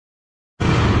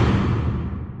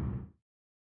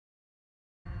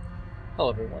Hello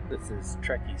everyone, this is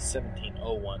Trekkie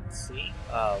 1701C.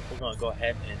 We're going to go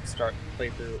ahead and start the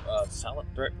playthrough of Silent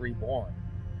Threat Reborn.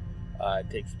 It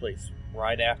takes place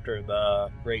right after the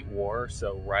Great War,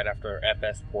 so right after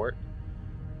FS Port.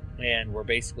 And we're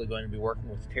basically going to be working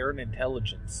with Terran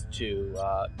intelligence to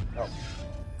help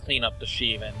clean up the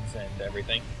Shivans and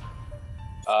everything.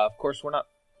 Of course, we're not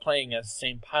playing as the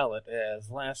same pilot as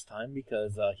last time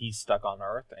because he's stuck on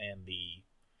Earth and the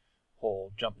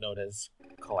whole jump node has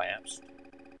collapsed.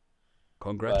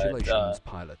 Congratulations,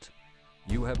 pilot.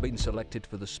 You have been selected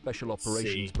for the Special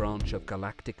Operations Branch of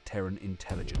Galactic Terran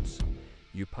Intelligence.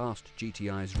 You passed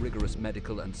GTI's rigorous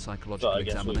medical and psychological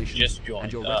examinations, just joined.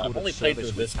 And your I've record only of played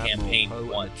service through this with campaign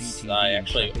Admiral once. Poe I and the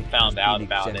actually GTD found out has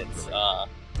been about it exemplary.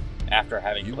 after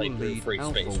having You played will through lead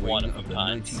Freespace Alpha one Wing a of few the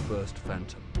times. 91st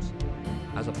Phantoms.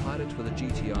 As a pilot for the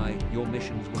GTI, your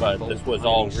missions will But involve this was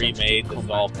all highly remade, sensitive this is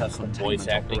all combat and custom voice containment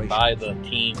acting by operations. the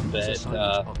team These that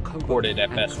assignments are covert ported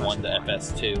and FS1 to classified.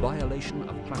 FS2. Violation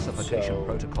of classification So,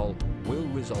 protocol will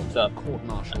result it's a- in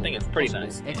court-martial I think it's and pretty possible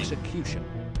nice game. execution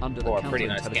under the Or a pretty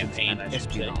nice Counterintelligence campaign, and I should say.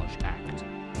 Espionage Act.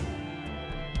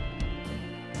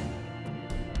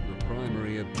 The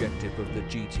primary objective of the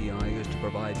GTI is to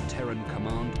provide Terran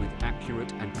Command with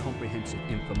accurate and comprehensive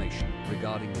information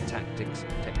regarding the tactics,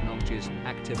 technologies,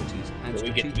 activities, and So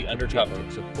we get to be strategic undercover.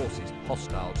 objectives of forces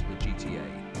hostile to the GTA.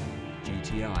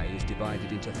 GTI is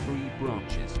divided into 3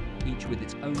 branches, each with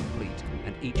its own fleet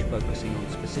and each focusing on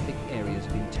specific areas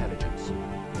of intelligence.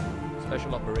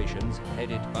 Special Operations,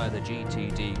 headed by the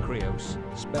GTD Krios,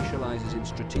 specializes in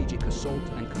strategic assault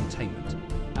and containment.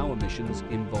 Our missions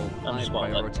involve I'm just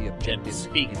going to high-priority let Jim objectives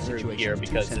speak in through situations here too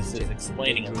because this is sensitive,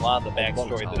 explaining a dangerous, lot of the or backstory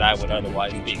volatile that I would standard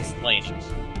otherwise be GTI explaining.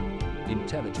 missions.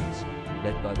 Intelligence,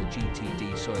 led by the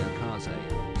GTD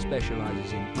Soyakaze,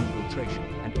 specializes in infiltration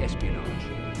and espionage.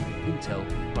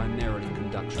 Intel primarily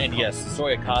conducts And yes,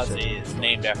 Soyakaze is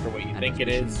named after what you think it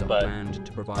is, but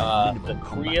the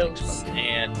Krios,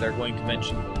 and they're going to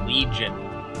mention the Legion.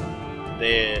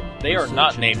 They are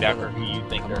not named after who you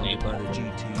think they're named by the after.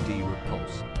 GTD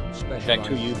Repulse. In fact,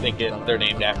 who you think they're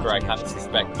named after, I kind of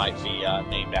suspect might be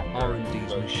named after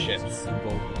R&D's those missions ships.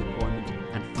 involve the deployment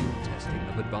and field testing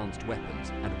of advanced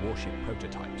weapons and warship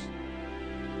prototypes.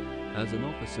 As an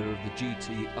officer of the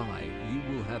GTI, you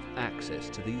will have access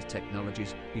to these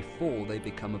technologies before they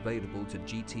become available to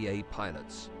GTA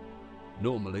pilots.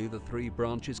 Normally, the 3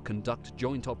 branches conduct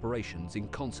joint operations in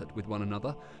concert with one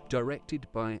another, directed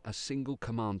by a single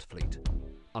command fleet.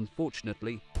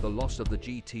 Unfortunately, the loss of the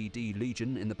GTD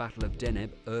Legion in the Battle of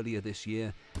Deneb earlier this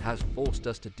year has forced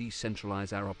us to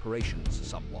decentralize our operations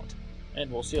somewhat.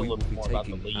 And we'll see a We little will be more about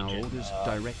the taking our Legion orders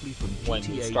directly from when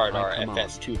GTA we start our High Command.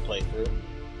 FS2 playthrough.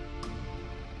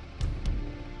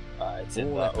 It's in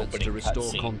All the efforts to opening restore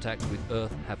cutscene. contact with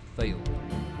Earth have failed.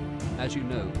 As you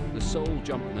know, the sole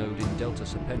jump node in Delta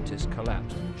Serpentis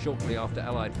collapsed shortly after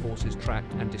Allied forces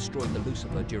tracked and destroyed the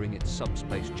Lucifer during its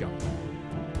subspace jump.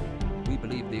 We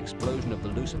believe the explosion of the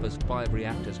Lucifer's 5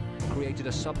 reactors created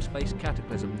a subspace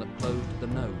cataclysm that closed the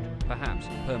node, perhaps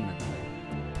permanently.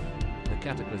 The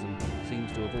cataclysm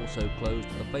seems to have also closed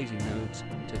the phasing nodes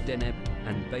to Deneb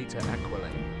and Beta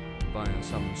Aquilane via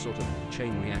some sort of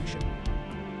chain reaction.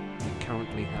 We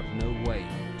currently have no way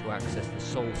to access the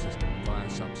Sol system via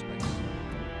subspace.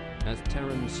 As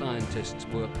Terran scientists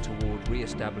work toward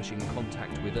re-establishing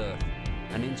contact with Earth,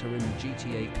 an interim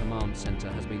GTA command center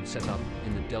has been set up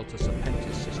in the Delta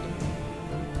Serpentis system.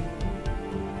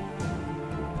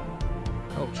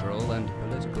 Cultural and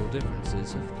political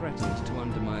differences have threatened to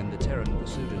undermine the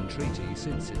Terran-Vasudan Treaty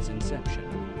since its inception.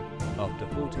 After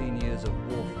 14 years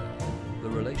of warfare, the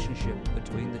relationship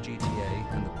between the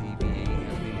GTA and the PVE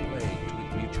has been plagued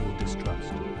with mutual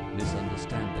distrust,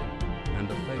 misunderstanding, and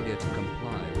a failure to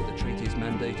comply with the treaty's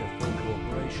mandate of full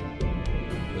cooperation.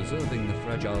 Preserving the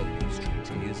fragile peace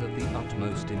treaty is of the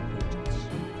utmost importance.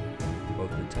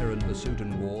 Both the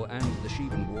Terran-Vasudan War and the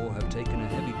Shivan War have taken a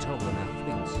heavy toll on our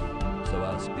fleets, so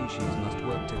our species must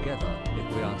work together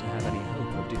if we are to have any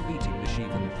hope of defeating the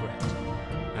Shivan threat.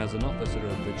 As an officer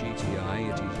of the GTI,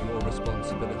 it is your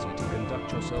responsibility to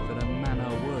conduct yourself in a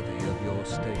manner worthy of your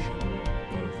station,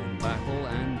 both in battle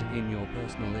and in your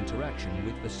personal interaction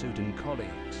with Vasudan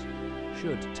colleagues.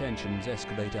 Should tensions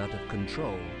escalate out of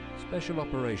control, Special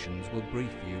Operations will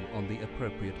brief you on the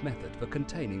appropriate method for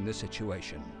containing the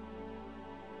situation.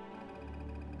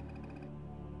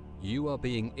 You are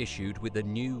being issued with the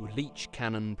new Leech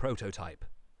Cannon prototype.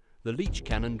 The Leech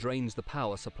Cannon drains the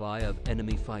power supply of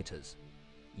enemy fighters.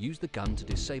 Use the gun to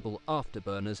disable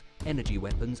afterburners, energy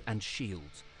weapons, and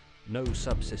shields. No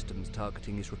subsystems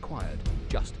targeting is required,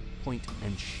 just point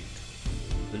and shoot.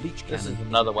 The leech This cannon is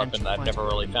another an weapon ancient that I've never fighter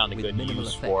really weapon found a with good minimal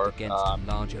use effect for. against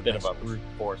larger A bit of a vessels. brute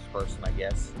force person, I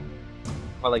guess.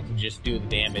 I like to just do the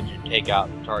damage and take out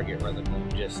the target rather than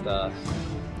just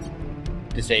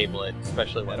disable it,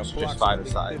 especially when it's just fighter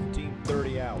side.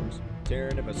 15-30 hours,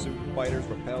 Terran and Vasudans fighters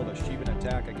repelled a Shivan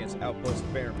attack against Outpost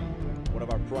Fermi, one of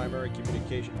our primary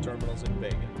communication terminals in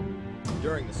Vega.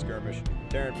 During the skirmish,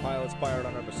 Terran pilots fired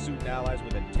on our Vasudans allies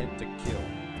with intent to kill.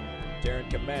 Terran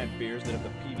command fears that if the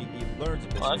PvE learns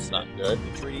of this Well, that's not incident,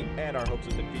 good. the treaty and our hopes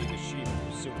of defeating the Shivans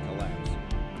will soon collapse.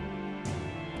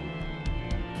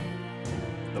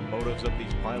 The motives of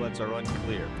these pilots are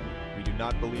unclear. We do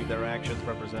not believe their actions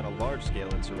represent a large-scale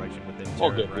insurrection within Terran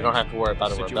Well, good. We don't ranks. have to worry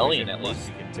about a The rebellion, situation at must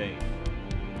least. be contained.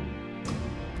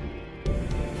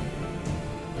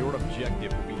 Your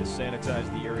objective will be to sanitize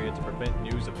the area to prevent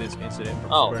news of this incident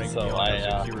from spreading so beyond I,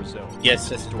 our secure zone. Yes,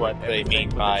 this is what they Everything mean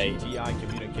with by the GTI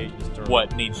communications terminal.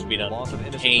 what needs to be done Loss to of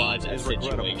innocent contain lives a is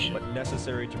regrettable, situation. but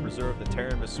necessary to preserve the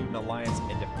Terran-Vasudans alliance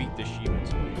and defeat the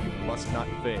Shivans. You must not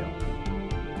fail.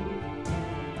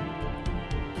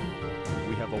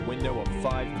 We have a window of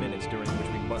 5 minutes during which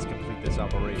we must complete this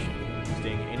operation.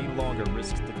 Staying any longer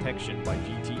risks detection by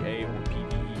GTA or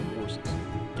PvE forces.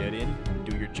 Get in,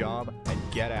 do your job, and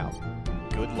get out.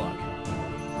 Good luck.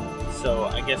 So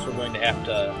I guess we're going to have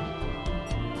to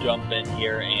jump in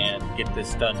here and get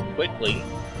this done quickly.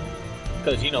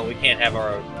 Because, you know, we can't have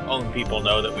our own people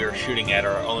know that we are shooting at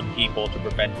our own people to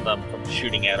prevent them from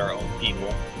shooting at our own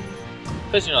people.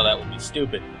 Because, you know, that would be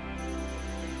stupid.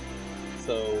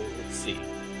 So, let's see.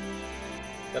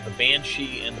 Got the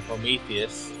Banshee and the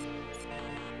Prometheus.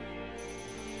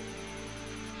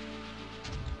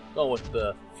 Go with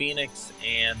the Phoenix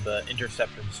and the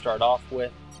Interceptor to start off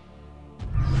with.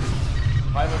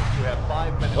 Pilots, you have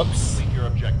 5 minutes Whoops. to complete your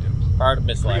objectives. Prior to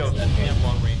missile Trios accident. and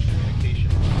long-range communication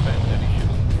to prevent any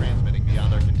ships from transmitting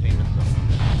beyond our containment zone.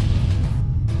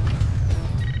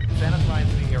 Sanitize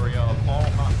the area of all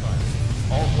hostiles.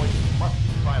 All voices must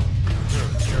be silenced to preserve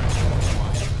the Terran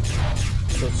alliance.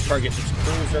 So let's target this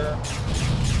cruiser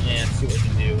and see what we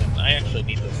can do. And I actually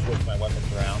need to switch my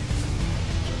weapons around.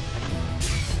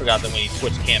 Forgot that when you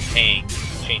switch campaign,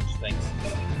 it changes things.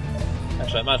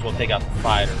 Actually, I might as well take out the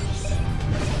fighters.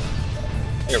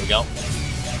 There we go.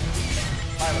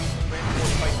 Pilots,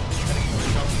 transport Pisces heading for the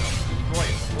jump zone. Destroy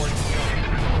it before it's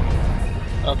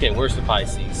known. Okay, where's the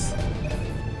Pisces?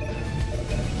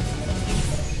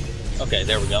 Okay,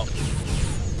 there we go.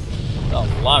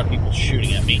 A lot of people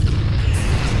shooting at me.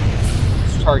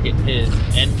 Let's target his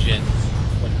engines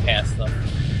when past them.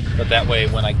 But that way,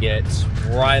 when I get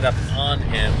right up on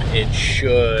him, it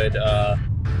should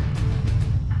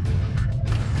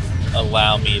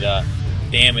allow me to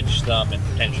damage them and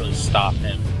potentially stop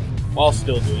him while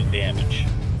still doing damage.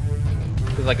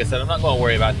 Because like I said, I'm not going to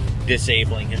worry about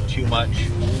disabling him too much,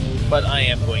 but I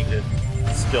am going to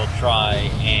still try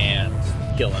and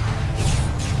kill him.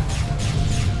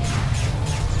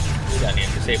 I need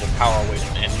to disable power away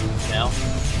from engines now.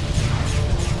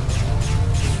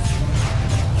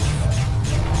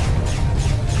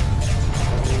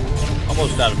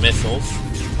 Almost out of missiles.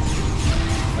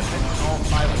 Attention all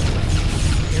pilots.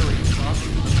 Ares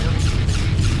crosses the Fermi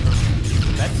communication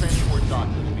terminal. That transport dock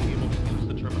will be able to use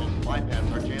the terminal to bypass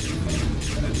our chances.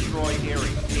 Destroy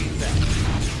Ares ASAP.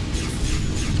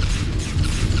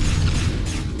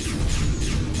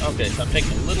 Okay, so I'm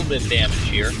taking a little bit of damage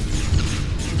here.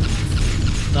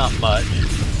 Not much.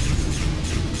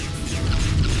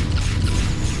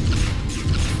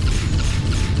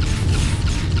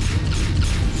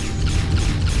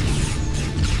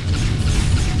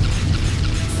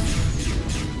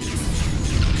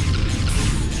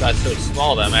 Guy's so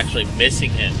small that I'm actually missing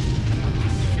him.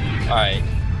 Alright.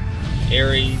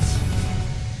 Ares.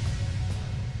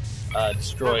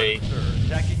 Destroy. Sir,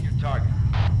 attacking your target.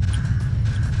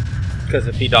 Because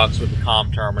if he docks with the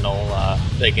comm terminal,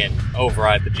 they can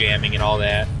override the jamming and all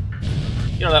that.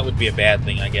 You know, that would be a bad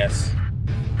thing, I guess.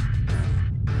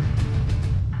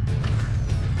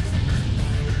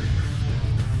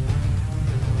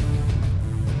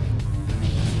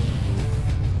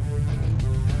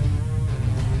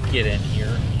 Get in here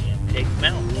and take him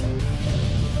out.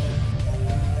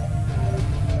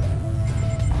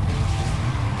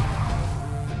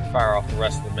 Fire off the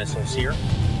rest of the missiles here.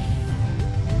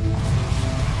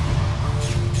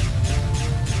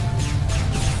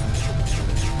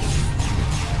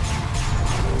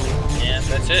 And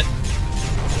that's it.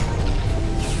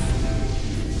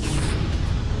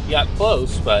 You got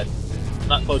close, but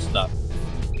not close enough.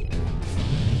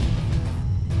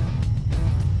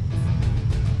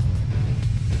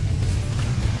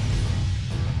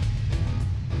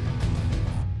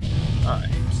 Alright,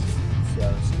 see how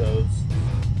this those.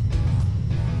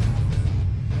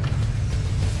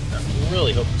 I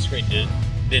really hope the screen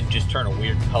didn't just turn a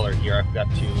weird color here. I forgot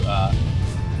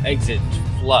to exit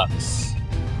flux.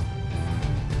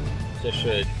 This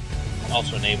should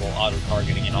also enable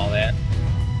auto-targeting and all that.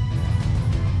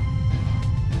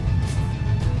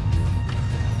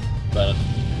 But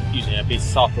I'm using a piece of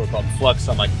software called Flux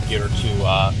on my computer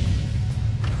to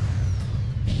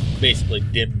basically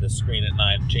dim the screen at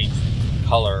night and change the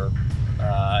color.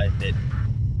 And it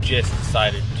just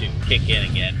decided to kick in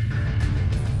again.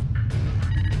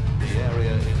 The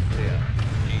area is clear.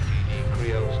 GTD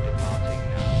Creos departing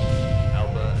now.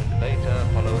 Alpha and Beta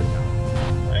follow us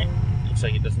out. Right. Looks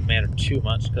like it doesn't matter too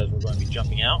much because we're going to be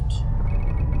jumping out.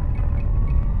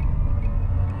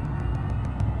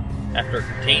 After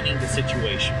containing the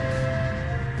situation.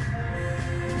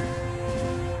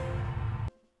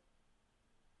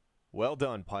 Well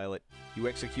done, pilot. You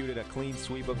executed a clean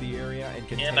sweep of the area and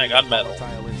contained I got the medal.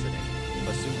 volatile incident.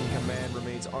 Vasudans Command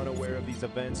remains unaware of these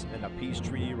events, and the peace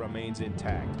treaty remains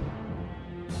intact.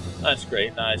 That's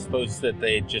great. I suppose that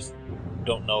they just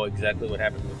don't know exactly what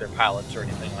happened with their pilots or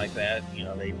anything like that. You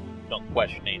know, they don't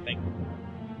question anything.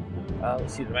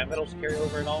 Let's see, did my medals carry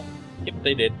over at all? Yep,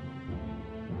 they did.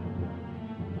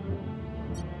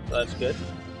 So that's good.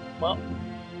 Well,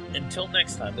 until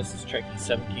next time, this is Trekkie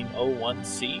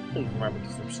 1701C. Please remember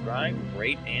to subscribe,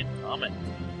 rate, and comment.